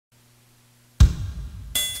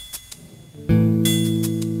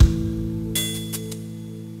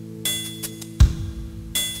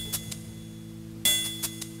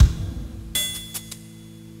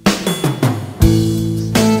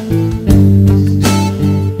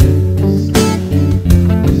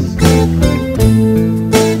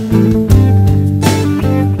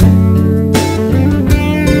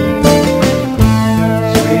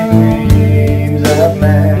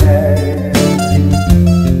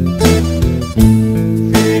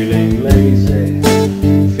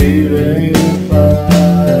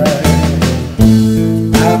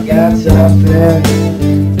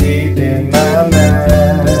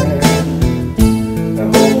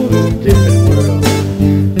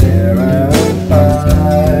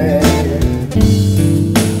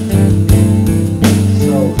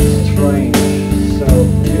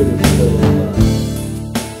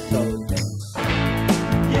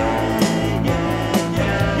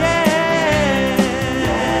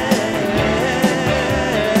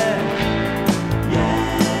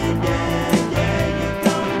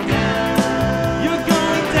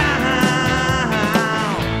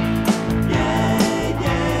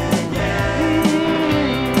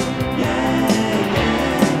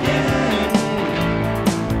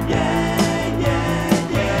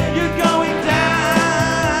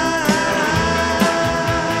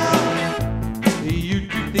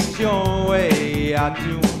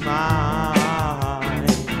to mine.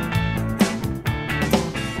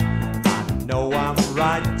 I know I'm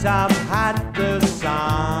right, I've had the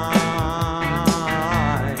sign.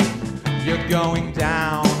 You're going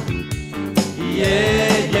down,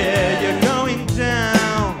 yeah, yeah, you're going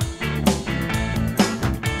down.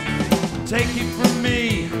 Take it from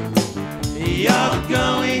me, you're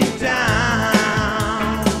going down.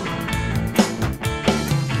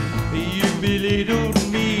 You belittled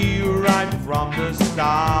me right from the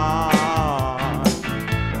start.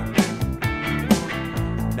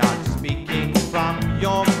 Not speaking from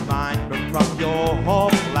your mind, but from your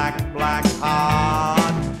whole black, black heart.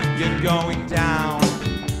 You're going down,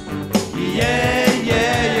 yeah,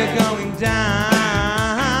 yeah, you're going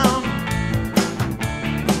down.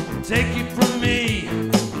 Take it from me,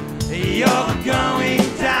 you're going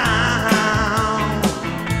down.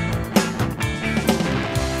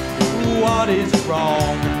 What is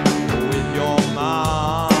wrong with your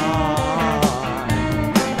mind?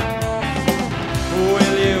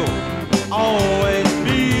 Will you always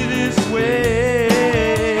be this way?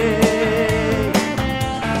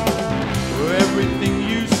 Everything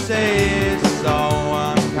you say is so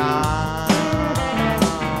unkind.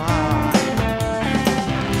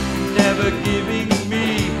 Never giving me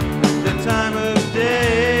the time of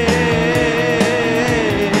day.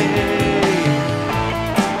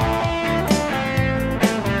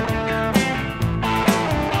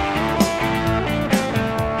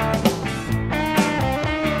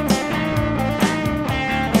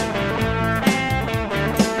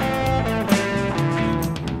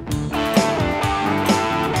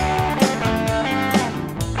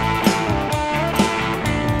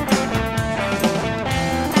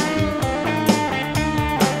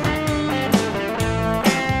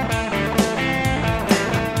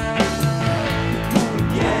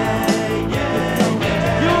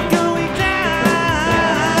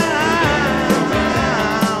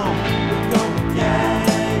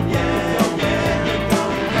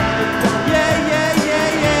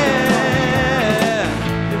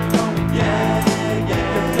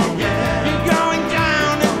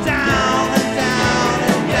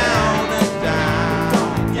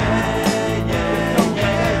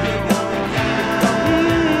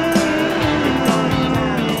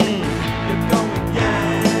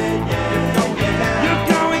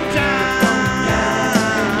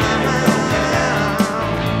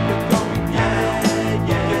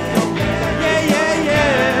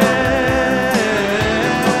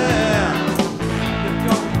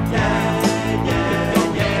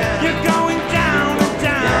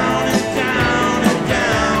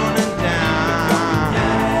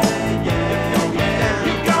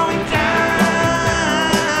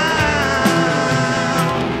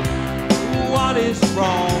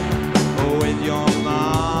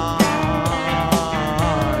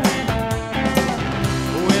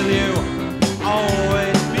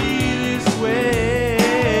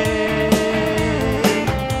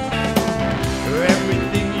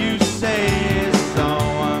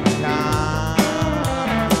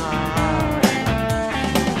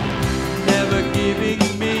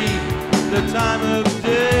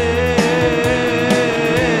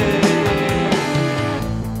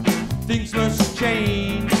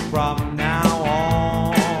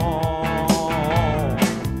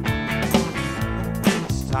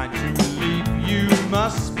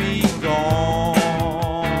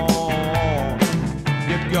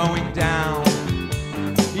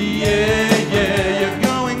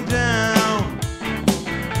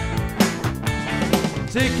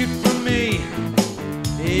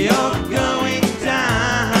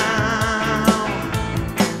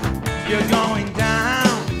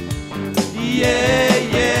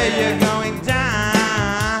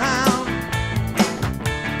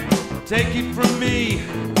 Take it from me,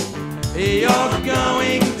 you're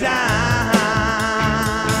going down.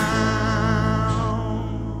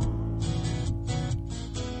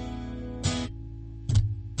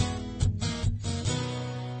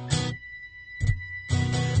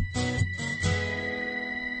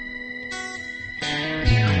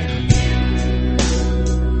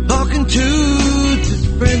 Talking to this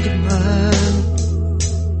friend of mine,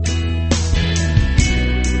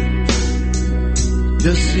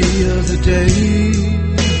 just the other day,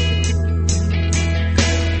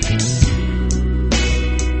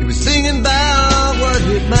 he was thinking about what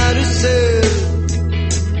he might have said.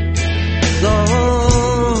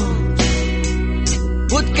 Lord,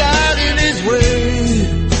 put God in his way.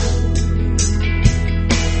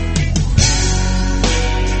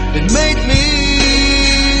 It made me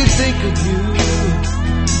think of you,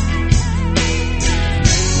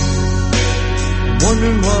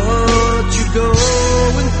 wondering what you go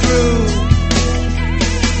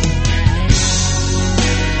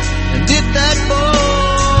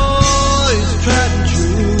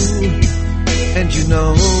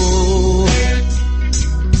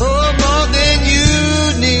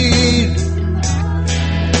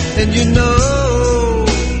and you know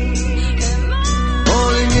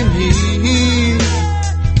all you need.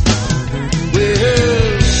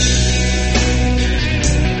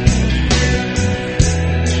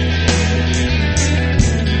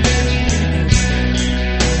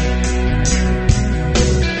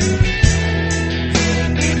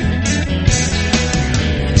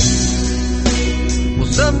 Well,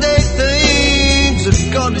 someday things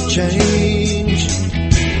are gonna change.